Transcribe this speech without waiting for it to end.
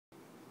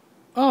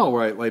All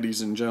right, ladies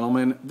and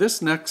gentlemen,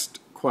 this next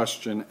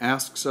question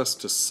asks us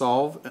to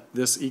solve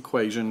this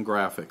equation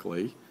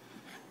graphically.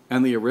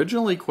 And the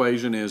original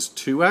equation is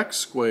 2x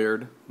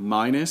squared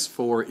minus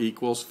 4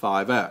 equals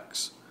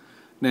 5x.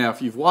 Now,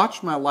 if you've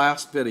watched my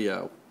last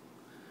video,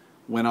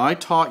 when I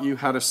taught you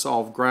how to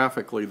solve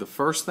graphically, the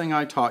first thing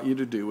I taught you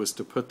to do was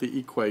to put the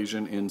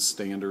equation in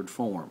standard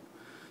form.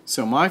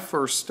 So my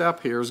first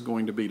step here is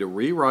going to be to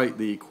rewrite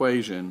the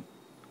equation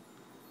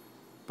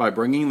by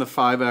bringing the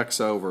 5x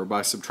over,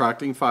 by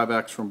subtracting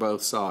 5x from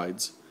both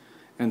sides.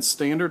 And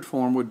standard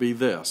form would be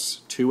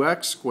this: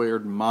 2x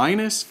squared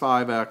minus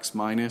 5x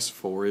minus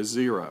 4 is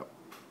 0.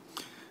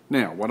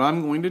 Now, what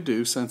I'm going to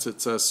do, since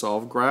it says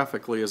solve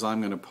graphically, is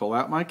I'm going to pull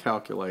out my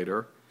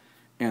calculator,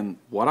 and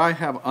what I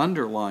have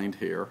underlined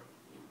here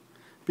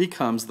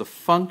becomes the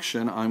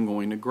function I'm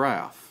going to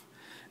graph.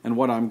 And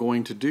what I'm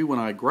going to do when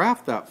I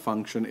graph that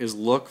function is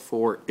look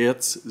for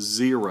its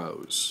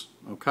zeros,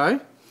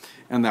 okay?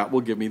 And that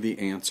will give me the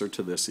answer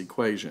to this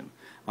equation.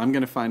 I'm going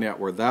to find out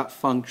where that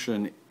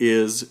function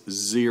is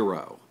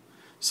 0.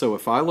 So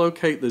if I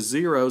locate the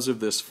zeros of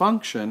this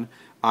function,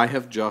 I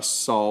have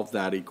just solved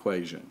that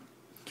equation.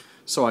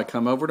 So I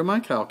come over to my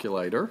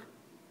calculator.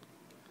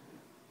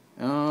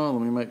 Let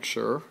me make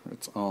sure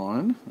it's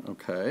on.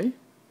 Okay.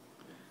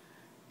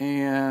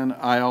 And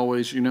I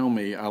always, you know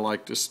me, I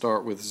like to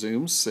start with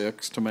Zoom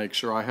 6 to make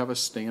sure I have a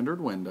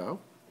standard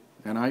window.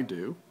 And I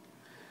do.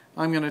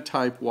 I'm going to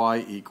type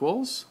y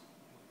equals.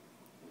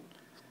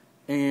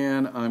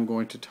 And I'm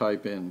going to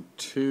type in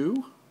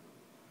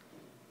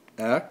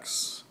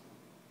 2x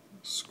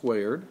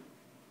squared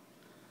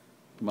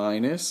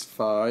minus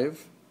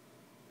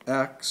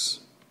 5x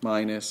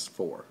minus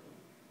 4.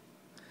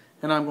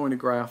 And I'm going to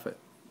graph it.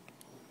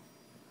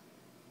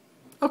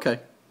 Okay.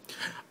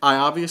 I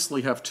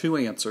obviously have two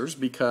answers,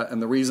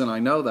 and the reason I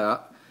know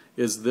that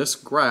is this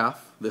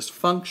graph, this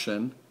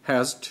function,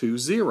 has two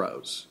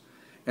zeros.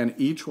 And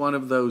each one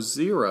of those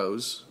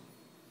zeros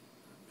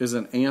is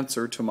an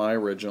answer to my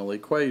original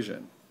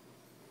equation.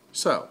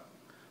 So,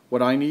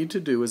 what I need to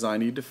do is I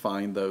need to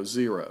find those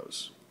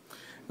zeros.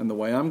 And the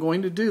way I'm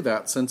going to do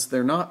that, since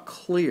they're not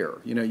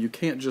clear, you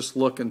can't just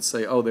look and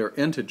say, oh, they're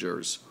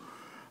integers,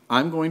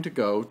 I'm going to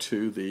go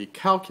to the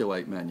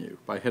calculate menu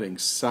by hitting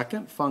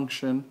second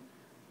function,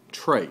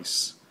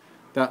 trace.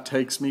 That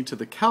takes me to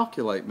the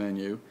calculate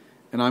menu,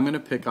 and I'm going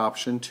to pick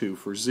option 2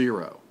 for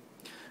 0.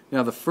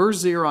 Now, the first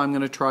zero I'm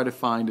going to try to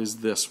find is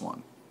this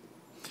one.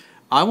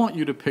 I want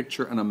you to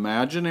picture an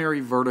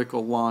imaginary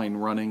vertical line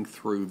running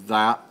through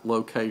that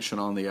location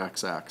on the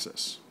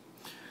x-axis.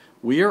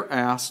 We are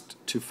asked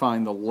to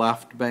find the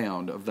left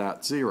bound of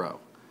that 0.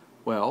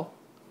 Well,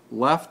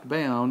 left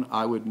bound,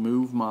 I would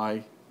move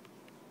my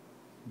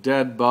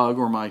dead bug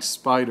or my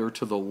spider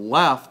to the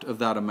left of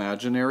that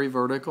imaginary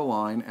vertical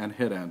line and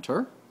hit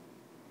enter.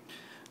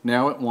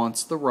 Now it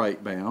wants the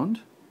right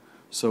bound.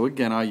 So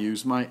again, I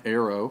use my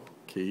arrow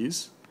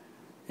keys.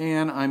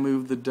 And I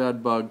move the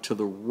dead bug to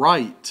the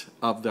right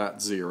of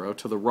that 0,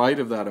 to the right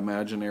of that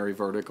imaginary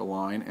vertical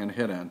line, and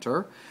hit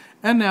enter.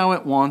 And now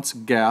it wants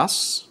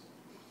guess,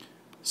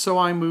 so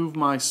I move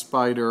my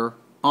spider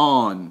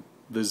on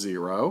the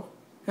 0,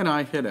 and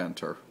I hit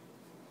enter.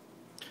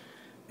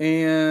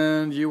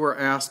 And you were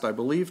asked, I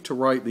believe, to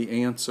write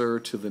the answer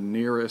to the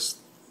nearest,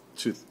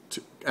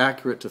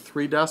 accurate to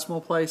 3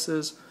 decimal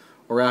places,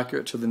 or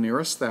accurate to the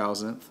nearest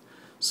thousandth.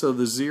 So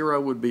the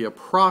 0 would be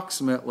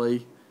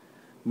approximately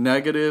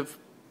negative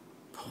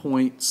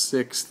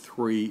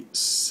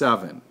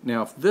 0.637.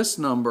 Now, if this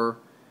number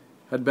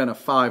had been a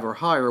 5 or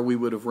higher, we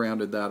would have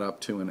rounded that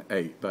up to an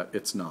 8, but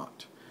it's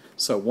not.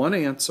 So one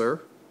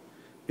answer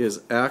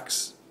is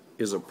x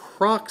is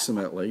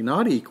approximately,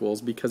 not equals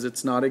because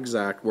it's not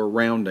exact, we're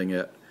rounding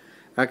it.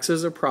 X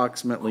is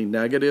approximately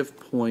negative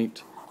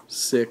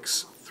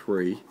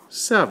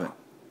 0.637.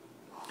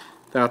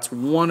 That's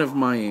one of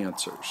my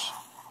answers.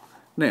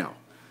 Now,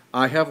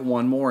 I have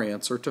one more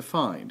answer to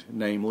find,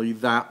 namely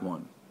that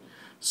one.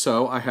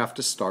 So I have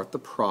to start the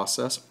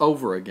process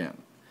over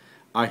again.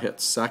 I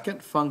hit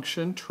second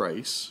function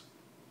trace.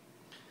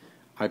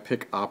 I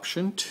pick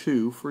option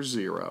 2 for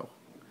 0.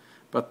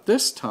 But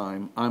this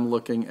time I'm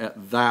looking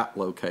at that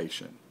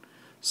location.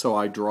 So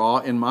I draw,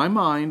 in my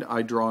mind,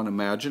 I draw an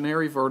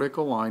imaginary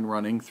vertical line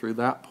running through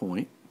that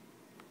point.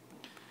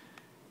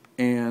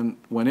 And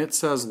when it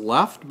says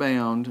left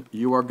bound,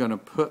 you are going to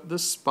put the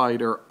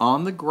spider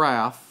on the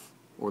graph,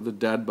 or the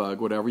dead bug,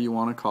 whatever you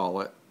want to call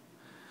it,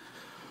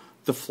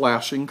 the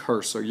flashing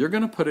cursor. You're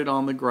going to put it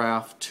on the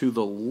graph to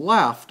the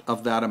left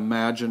of that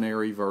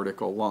imaginary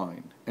vertical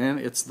line. And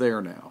it's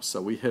there now,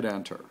 so we hit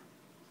enter.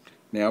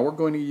 Now we're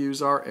going to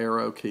use our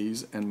arrow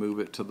keys and move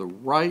it to the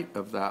right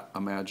of that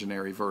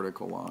imaginary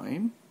vertical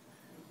line.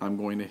 I'm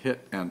going to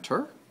hit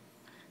enter.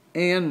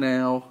 And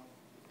now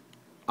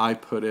I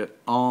put it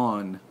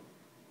on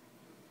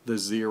the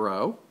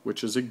 0,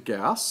 which is a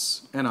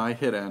guess, and I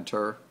hit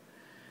enter.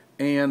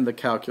 And the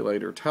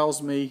calculator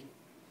tells me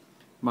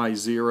my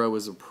 0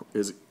 is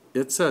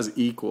it says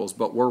equals,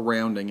 but we're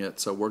rounding it,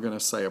 so we're going to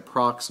say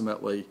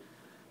approximately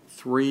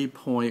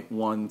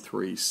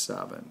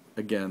 3.137.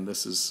 Again,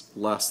 this is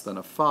less than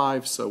a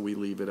 5, so we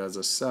leave it as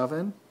a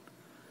 7.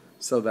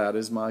 So that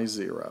is my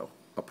 0,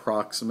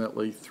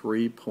 approximately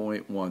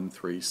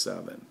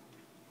 3.137.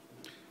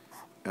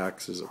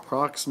 X is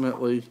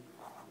approximately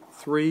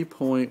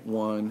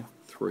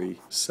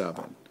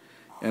 3.137.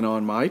 And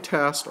on my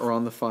test or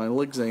on the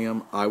final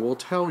exam, I will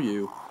tell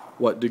you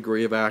what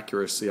degree of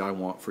accuracy I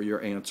want for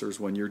your answers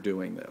when you're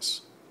doing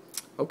this.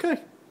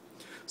 Okay.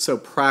 So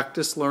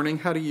practice learning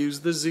how to use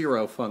the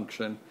 0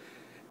 function.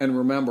 And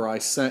remember, I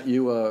sent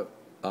you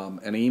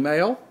an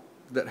email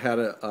that had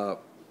a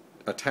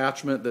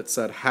attachment that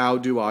said, how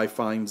do I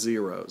find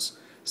zeros?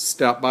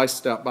 Step by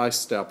step by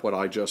step what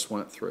I just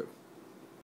went through.